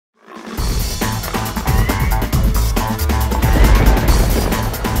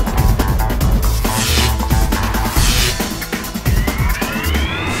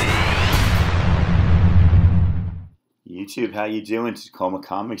YouTube, how you doing? Tacoma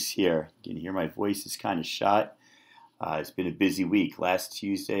Comics here. You can hear my voice is kind of shot. It's been a busy week. Last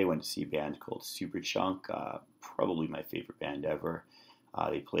Tuesday, I went to see a band called Superchunk, probably my favorite band ever.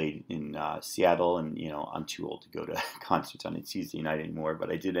 They played in Seattle, and I'm too old to go to concerts on a Tuesday night anymore,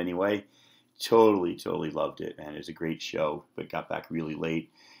 but I did anyway. Totally loved it, man. It was a great show, but got back really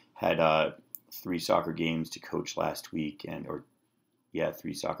late. Had 3 soccer games to coach last week, yeah,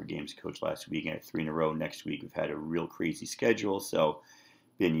 3 soccer games to coach last week, and 3 in a row next week. We've had a real crazy schedule, so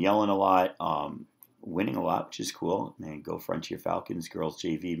been yelling a lot, winning a lot, which is cool. Man, go Frontier Falcons, girls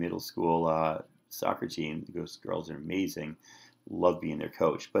JV middle school soccer team. Those girls are amazing. Love being their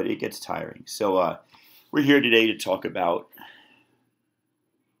coach, but it gets tiring. So we're here today to talk about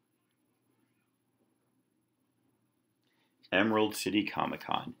Emerald City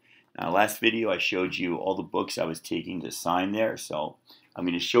Comicon. Now, last video I showed you all the books I was taking to sign there, so I'm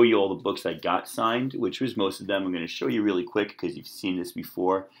going to show you all the books I got signed, which was most of them. I'm going to show you really quick because you've seen this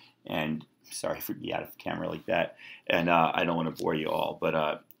before, and sorry for being out of the camera like that, and I don't want to bore you all,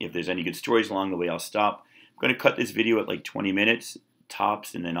 but if there's any good stories along the way, I'll stop. I'm going to cut this video at like 20 minutes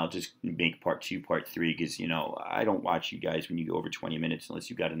tops, and then I'll just make part 2, part 3, because I don't watch you guys when you go over 20 minutes unless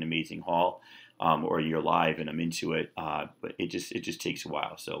you've got an amazing haul. Or you're live and I'm into it, but it just takes a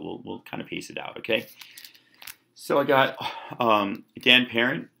while, so we'll kind of pace it out, okay? So I got Dan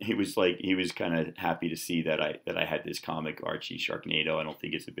Parent. He was kind of happy to see that I had this comic, Archie Sharknado. I don't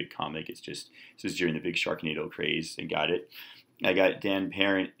think it's a big comic. This was during the big Sharknado craze, and got it. I got Dan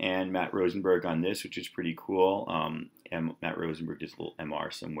Parent and Matt Rosenberg on this, which is pretty cool. Matt Rosenberg is a little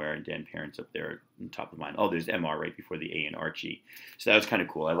MR somewhere, and Dan Parent's up there on top of mine. Oh, there's MR right before the A in Archie. So that was kind of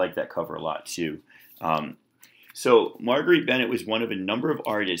cool. I like that cover a lot, too. So Marguerite Bennett was one of a number of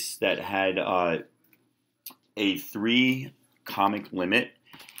artists that had a 3-comic limit.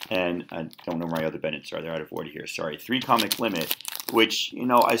 And I don't know where my other Bennetts are. They're out of order here. Sorry. 3-comic limit, which,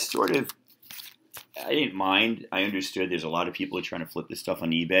 I didn't mind. I understood there's a lot of people who are trying to flip this stuff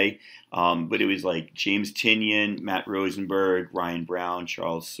on eBay. But it was like James Tynion, Matt Rosenberg, Ryan Brown,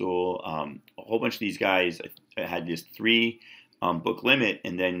 Charles Soule, a whole bunch of these guys had this 3 book limit,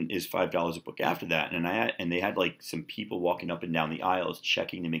 and then is $5 a book after that. And they had like some people walking up and down the aisles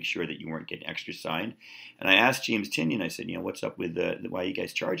checking to make sure that you weren't getting extra signed. And I asked James Tynion, I said, what's up with why are you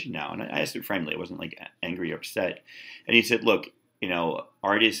guys charging now? And I asked it friendly. I wasn't like angry or upset. And he said, look,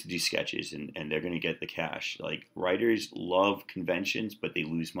 artists do sketches and they're going to get the cash. Like, writers love conventions, but they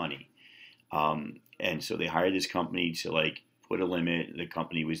lose money. And so they hired this company to put a limit. The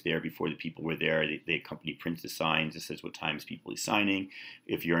company was there before the people were there. The company prints the signs. It says what times people are signing.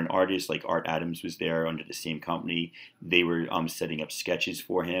 If you're an artist, like Art Adams was there under the same company, they were setting up sketches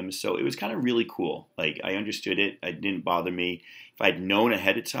for him. So it was kind of really cool. Like, I understood it. It didn't bother me. If I'd known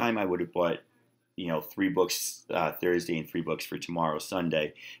ahead of time, I would have bought 3 books Thursday and 3 books for tomorrow,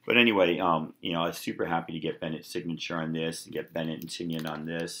 Sunday. But anyway, I was super happy to get Bennett's signature on this, and get Bennett and Tynion on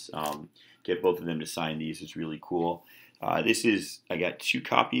this. Get both of them to sign these is really cool. I got 2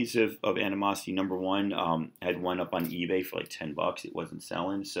 copies of Animosity #1. I had one up on eBay for like $10. It wasn't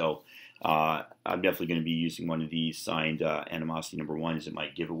selling, so I'm definitely going to be using one of these signed Animosity #1s in my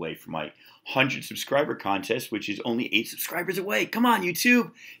giveaway for my 100 subscriber contest, which is only 8 subscribers away. Come on,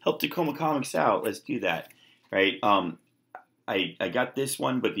 YouTube, help Tacoma Comics out. Let's do that, right? I got this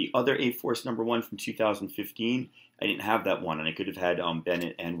one, but the other A-Force #1 from 2015, I didn't have that one, and I could have had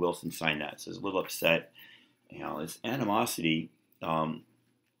Bennett and Wilson sign that, so I was a little upset. This Animosity,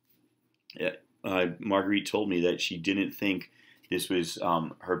 Marguerite told me that she didn't think this was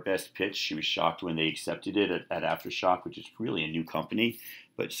her best pitch. She was shocked when they accepted it at Aftershock, which is really a new company,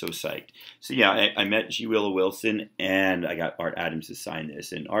 but so psyched. So yeah, I met G. Willow Wilson, and I got Art Adams to sign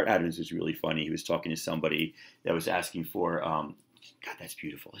this. And Art Adams was really funny. He was talking to somebody that was asking for, God, that's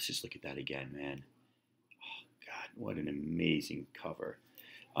beautiful. Let's just look at that again, man. Oh, God, what an amazing cover.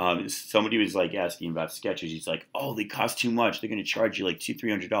 Somebody was asking about sketches. He's like, oh, they cost too much. They're going to charge you like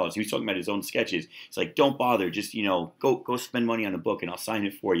 $200-$300. He was talking about his own sketches. It's like, don't bother. Just, go spend money on a book and I'll sign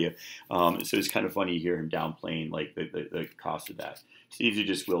it for you. So it's kind of funny to hear him downplaying the cost of that. So these are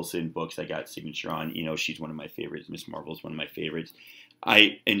just Wilson books I got signature on. She's one of my favorites. Miss Marvel's one of my favorites.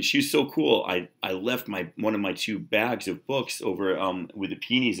 And she was so cool. I left one of my 2 bags of books over with the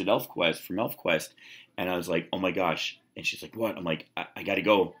peonies at from ElfQuest. And I was like, oh my gosh. And she's like, what? I'm like, I got to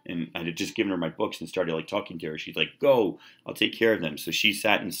go. And I had just given her my books and started talking to her. She's like, go, I'll take care of them. So she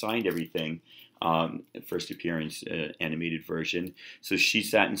sat and signed everything. First appearance, animated version. So she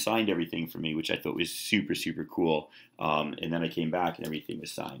sat and signed everything for me, which I thought was super, super cool. And then I came back and everything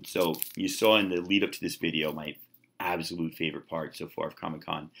was signed. So you saw in the lead up to this video, my absolute favorite part so far of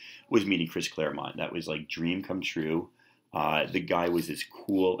Comic-Con was meeting Chris Claremont. That was like dream come true. The guy was as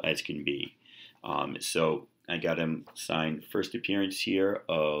cool as can be. So I got him signed first appearance here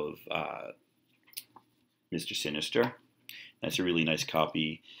of Mr. Sinister. That's a really nice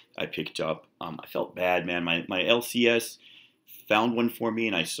copy I picked up. I felt bad, man. My LCS found one for me,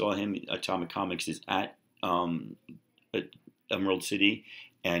 and I saw him. Atomic Comics is at Emerald City,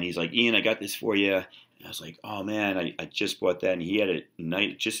 and he's like, Ian, I got this for you. And I was like, oh man, I just bought that, and he had a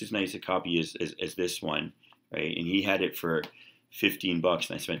nice, just as nice a copy as this one, right? And he had it for $15,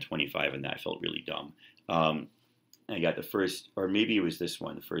 and I spent $25 on that. I felt really dumb. I got the first, or maybe it was this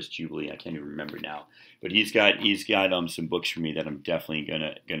one, the first Jubilee. I can't even remember now. But he's got some books for me that I'm definitely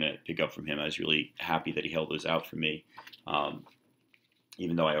gonna pick up from him. I was really happy that he held those out for me,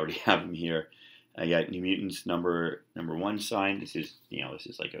 even though I already have them here. I got New Mutants number 1 signed. This is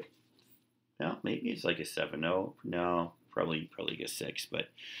like a, well, maybe it's like a 7.0. No, probably like a 6, but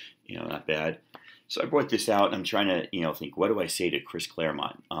not bad. So I brought this out, and I'm trying to, think, what do I say to Chris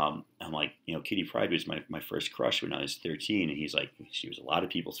Claremont? I'm like, Kitty Pryde was my first crush when I was 13, and he's like, she was a lot of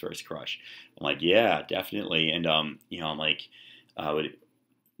people's first crush. I'm like, yeah, definitely. And, I'm like,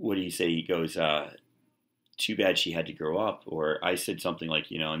 what do you say? He goes, too bad she had to grow up. Or I said something like,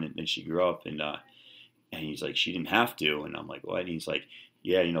 and then she grew up, and he's like, she didn't have to. And I'm like, what? And he's like,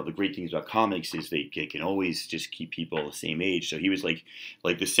 yeah, the great things about comics is they can always just keep people the same age. So he was like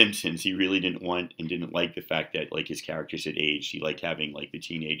The Simpsons. He really didn't want and didn't like the fact that like his characters had aged. He liked having like the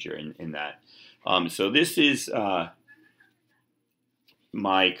teenager in that. So this is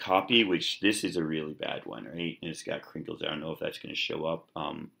my copy, which this is a really bad one, right? And it's got crinkles. I don't know if that's going to show up.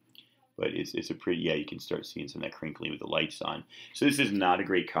 But it's a pretty, yeah, you can start seeing some of that crinkling with the lights on. So this is not a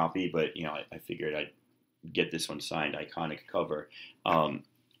great copy, but I figured I'd get this one signed, iconic cover.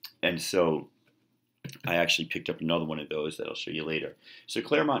 And so I actually picked up another one of those that I'll show you later. So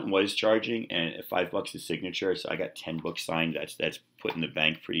Claremont was charging, and at $5 a signature, so I got 10 books signed. That's put in the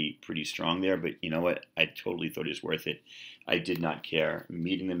bank pretty strong there. But you know what? I totally thought it was worth it. I did not care.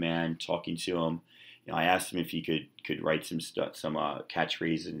 Meeting the man, talking to him. I asked him if he could write some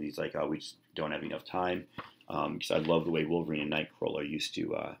catchphrases, and he's like, "Oh, we just don't have enough time." Because I love the way Wolverine and Nightcrawler used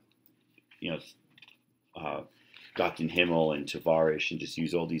to, Dr. Himmel and Tavarish, and just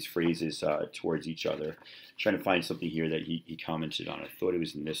use all these phrases towards each other. Trying to find something here that he commented on. I thought it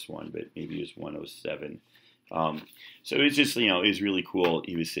was in this one, but maybe it was 107. So it was just, it was really cool.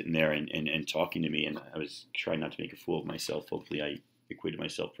 He was sitting there and talking to me, and I was trying not to make a fool of myself. Hopefully I acquitted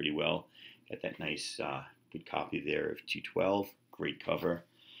myself pretty well. Got that nice, good copy there of 212. Great cover.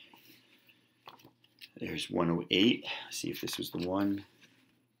 There's 108. Let's see if this was the one.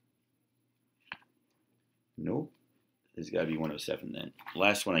 Nope. There's got to be 107 then.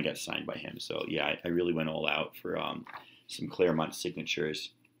 Last one I got signed by him. So, yeah, I really went all out for some Claremont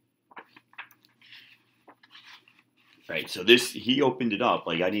signatures. Right, so this, he opened it up.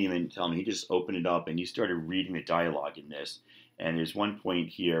 Like, I didn't even tell him. He just opened it up, and he started reading the dialogue in this. And there's one point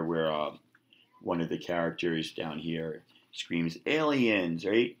here where one of the characters down here screams, aliens,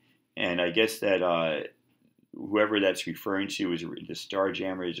 right? And I guess that whoever that's referring to is the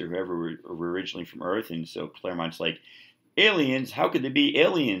Starjammers or whoever were originally from Earth. And so Claremont's like, aliens? How could they be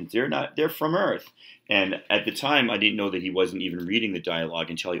aliens? They're from Earth. And at the time, I didn't know that he wasn't even reading the dialogue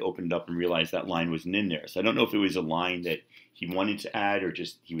until he opened it up and realized that line wasn't in there. So I don't know if it was a line that he wanted to add or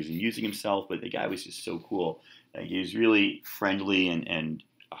just he was amusing himself, but the guy was just so cool. He was really friendly and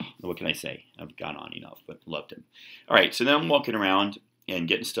what can I say? I've gone on enough, but loved him. All right, so then I'm walking around and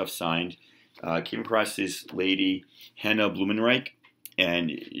getting stuff signed. Came across this lady, Hannah Blumenreich,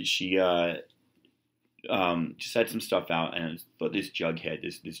 and she just had some stuff out, and I thought this Jughead,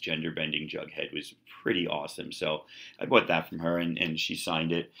 this gender-bending Jughead was pretty awesome. So I bought that from her, and she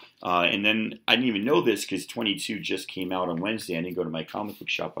signed it. And then I didn't even know this because 22 just came out on Wednesday. I didn't go to my comic book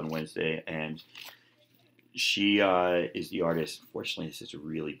shop on Wednesday, and she is the artist. Fortunately, this is a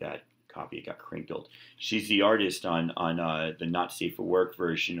really bad copy. It got crinkled. She's the artist on the Not Safe for Work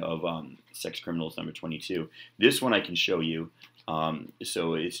version of Sex Criminals number 22. This one I can show you.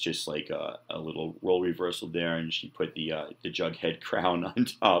 So it's just like a little role reversal there, and she put the Jughead crown on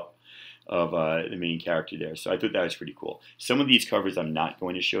top of the main character there. So I thought that was pretty cool. Some of these covers I'm not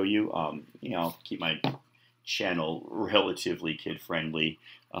going to show you. Keep my channel relatively kid-friendly.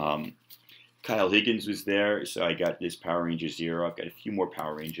 Kyle Higgins was there, so I got this Power Ranger Zero. I've got a few more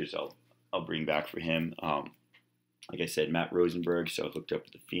Power Rangers I'll bring back for him. Like I said, Matt Rosenberg, so I hooked up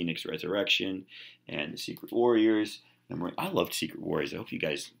with the Phoenix Resurrection and the Secret Warriors. I loved Secret Warriors. I hope you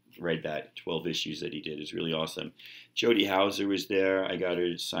guys read that 12 issues that he did. It's really awesome. Jody Hauser was there. I got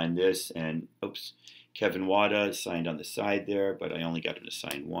her to sign this, and Kevin Wada signed on the side there, but I only got him to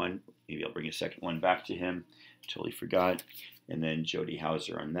sign one. Maybe I'll bring a second one back to him. Totally forgot. And then Jody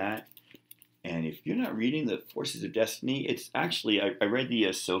Hauser on that. And if you're not reading the Forces of Destiny, it's actually, I read the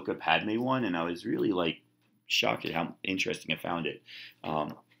Ahsoka Padme one, and I was really like shocked at how interesting I found it.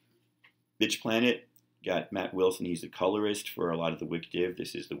 Bitch Planet got Matt Wilson. He's the colorist for a lot of the Wick Div.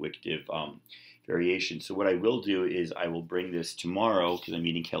 This is the Wick Div variation. So what I will do is I will bring this tomorrow because I'm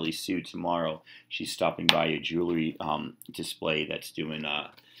meeting Kelly Sue tomorrow. She's stopping by a jewelry display that's doing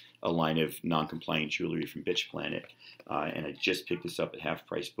a line of non-compliant jewelry from Bitch Planet. And I just picked this up at Half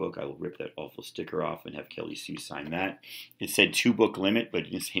Price Book. I will rip that awful sticker off and have Kelly Sue sign that. It said 2-book limit, but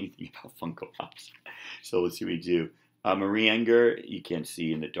it didn't say anything about Funko Pops. So let's see what we do. Marie Enger, you can't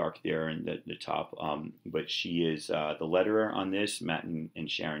see in the dark there in the top, but she is the letterer on this. Matt and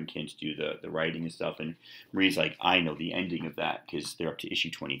Sharon Kent do the writing and stuff, and Marie's like, I know the ending of that because they're up to issue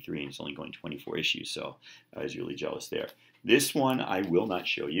 23 and it's only going 24 issues, so I was really jealous there. This one I will not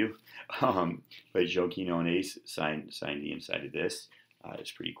show you, but Joe Quinones signed the inside of this.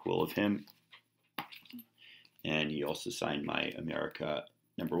 It's pretty cool of him, and he also signed my America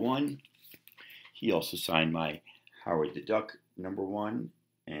 #1. He also signed my Howard the Duck #1,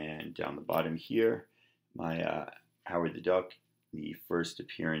 and down the bottom here, my Howard the Duck, the first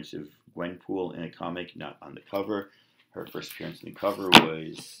appearance of Gwenpool in a comic, not on the cover. Her first appearance on the cover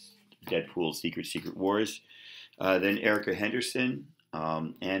was Deadpool Secret Wars. Then Erica Henderson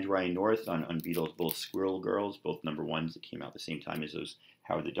and Ryan North on Unbeatable Squirrel Girls, both #1s that came out at the same time as those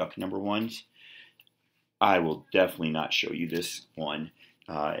Howard the Duck #1s. I will definitely not show you this one.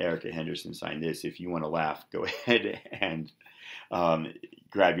 Erica Henderson signed this. If you want to laugh, go ahead and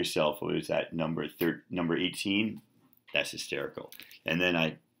grab yourself. What was that, number 18? That's hysterical. And then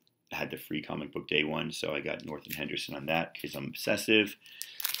I had the free comic book day one, so I got North and Henderson on that because I'm obsessive.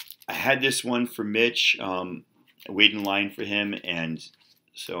 I had this one for Mitch. I waited in line for him, and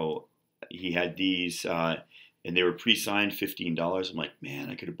so he had these, and they were pre-signed, $15. I'm like,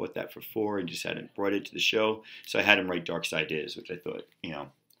 man, I could have bought that for $4 and just hadn't brought it to the show. So I had him write Dark Side Is, which I thought, you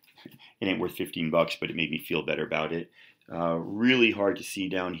know, it ain't worth $15, but it made me feel better about it. Really hard to see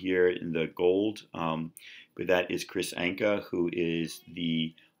down here in the gold, but that is Chris Anka, who is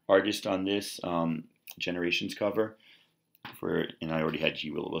the artist on this Generations cover. And I already had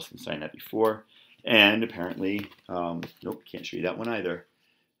G. Willow Wilson sign that before. And apparently, nope, can't show you that one either.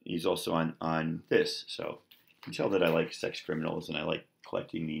 He's also on this, so you can tell that I like sex criminals and I like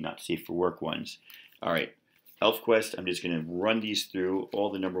collecting the not safe for work ones. All right, ElfQuest, I'm just going to run these through, all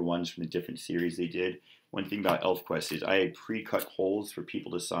the #1s from the different series they did. One thing about ElfQuest is I had pre-cut holes for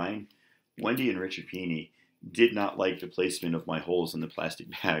people to sign. Wendy and Richard Pini did not like the placement of my holes in the plastic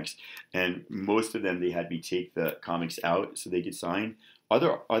bags, and most of them, they had me take the comics out so they could sign.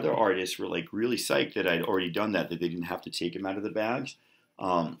 Other artists were like really psyched that I'd already done that they didn't have to take them out of the bags.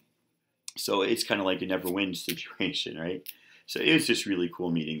 So it's kind of like a never-win situation, right? So it was just really cool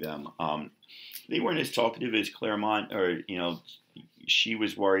meeting them. They weren't as talkative as Claremont, or, you know, she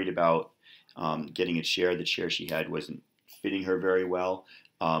was worried about getting a chair. The chair she had wasn't fitting her very well.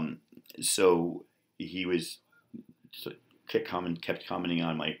 So he was kept commenting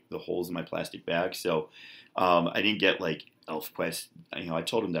on the holes in my plastic bag. So I didn't get like ElfQuest. You know, I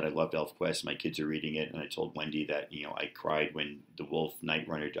told him that I loved ElfQuest. My kids are reading it, and I told Wendy that, you know, I cried when the Wolf Night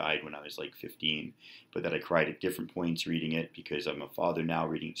Runner died when I was like 15, but that I cried at different points reading it because I'm a father now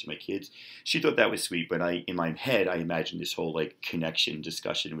reading it to my kids. She thought that was sweet, but in my head, I imagined this whole like connection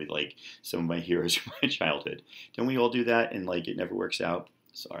discussion with like some of my heroes from my childhood. Don't we all do that? And like it never works out.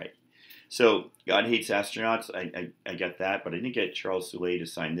 Sorry. So God Hates Astronauts, I got that, but I didn't get Charles Soule to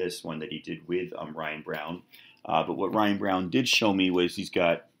sign this one that he did with Ryan Brown. But what Ryan Brown did show me was he's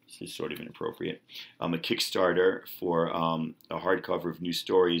got, this is sort of inappropriate, a Kickstarter for a hardcover of new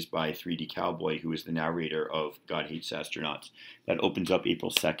stories by 3D Cowboy, who is the narrator of God Hates Astronauts. That opens up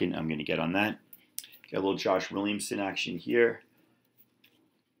April 2nd. I'm going to get on that. Got a little Josh Williamson action here.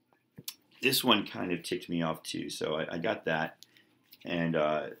 This one kind of ticked me off too, so I got that. And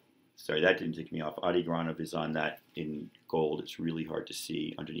sorry, that didn't tick me off. Adi Granov is on that in gold. It's really hard to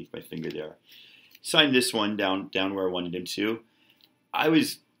see underneath my finger there. Signed this one down where I wanted him to. I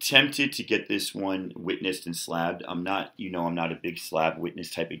was tempted to get this one witnessed and slabbed. I'm not a big slab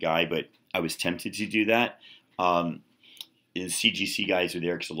witness type of guy, but I was tempted to do that. The CGC guys are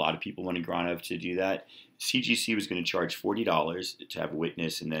there because a lot of people wanted Granov to do that. CGC was going to charge $40 to have a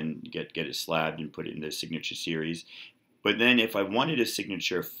witness and then get it slabbed and put it in the signature series. But then if I wanted a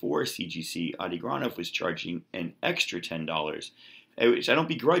signature for CGC, Adi Granov was charging an extra $10. Which I don't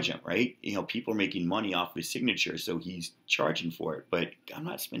begrudge him, right? You know, people are making money off of his signature, so he's charging for it. But I'm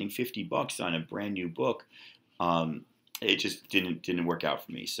not spending $50 on a brand new book. It just didn't work out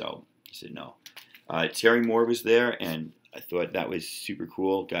for me, so I said no. Terry Moore was there, and I thought that was super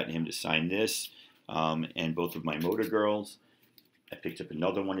cool. Got him to sign this, and both of my Motor Girls. I picked up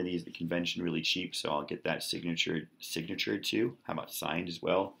another one of these at the convention really cheap, so I'll get that signature too. How about signed as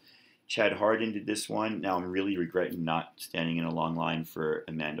well? Chad Hardin did this one. Now I'm really regretting not standing in a long line for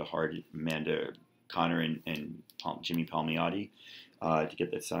Amanda Connor, and Jimmy Palmiotti to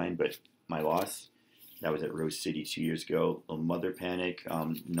get that signed, but my loss. That was at Rose City 2 years ago. Little Mother Panic,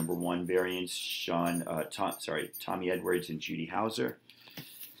 #1 variants, Tommy Edwards and Judy Hauser.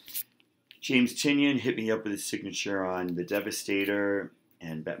 James Tinian hit me up with his signature on The Devastator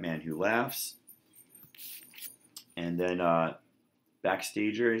and Batman Who Laughs. And then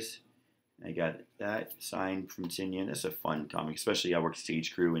Backstagers, I got that signed from Tinian. That's a fun comic, especially I worked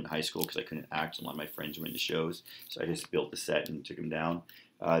stage crew in high school because I couldn't act. A lot of my friends were in the shows, so I just built the set and took them down.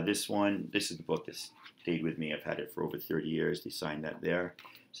 This is the book that stayed with me. I've had it for over 30 years. They signed that there.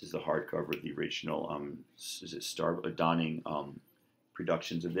 This is the hardcover of the original, is it Dawning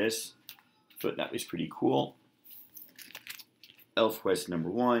productions of this. But that was pretty cool. ElfQuest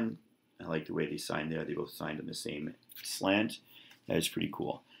 #1. I like the way they signed there. They both signed on the same slant. That is pretty cool.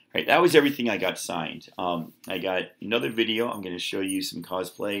 All right, that was everything I got signed. I got another video. I'm going to show you some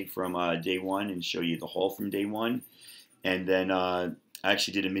cosplay from day one and show you the haul from day one. And then I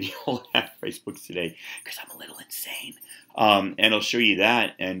actually did a mini haul at Half Price Books today because I'm a little insane. And I'll show you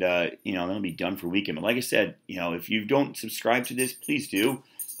that, and you know, that'll be done for weekend. But like I said, you know, if you don't subscribe to this, please do.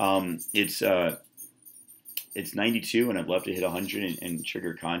 It's 92, and I'd love to hit 100 and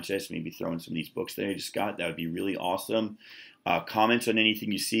trigger a contest. Maybe throw in some of these books that I just got. That would be really awesome. Comments on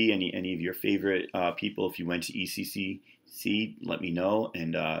anything you see, any of your favorite people. If you went to ECCC, let me know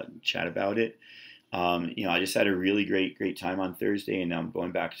and chat about it. You know, I just had a really great time on Thursday, and now I'm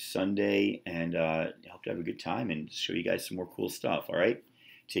going back Sunday, and I hope to have a good time and show you guys some more cool stuff. All right,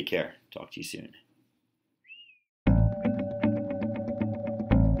 take care. Talk to you soon.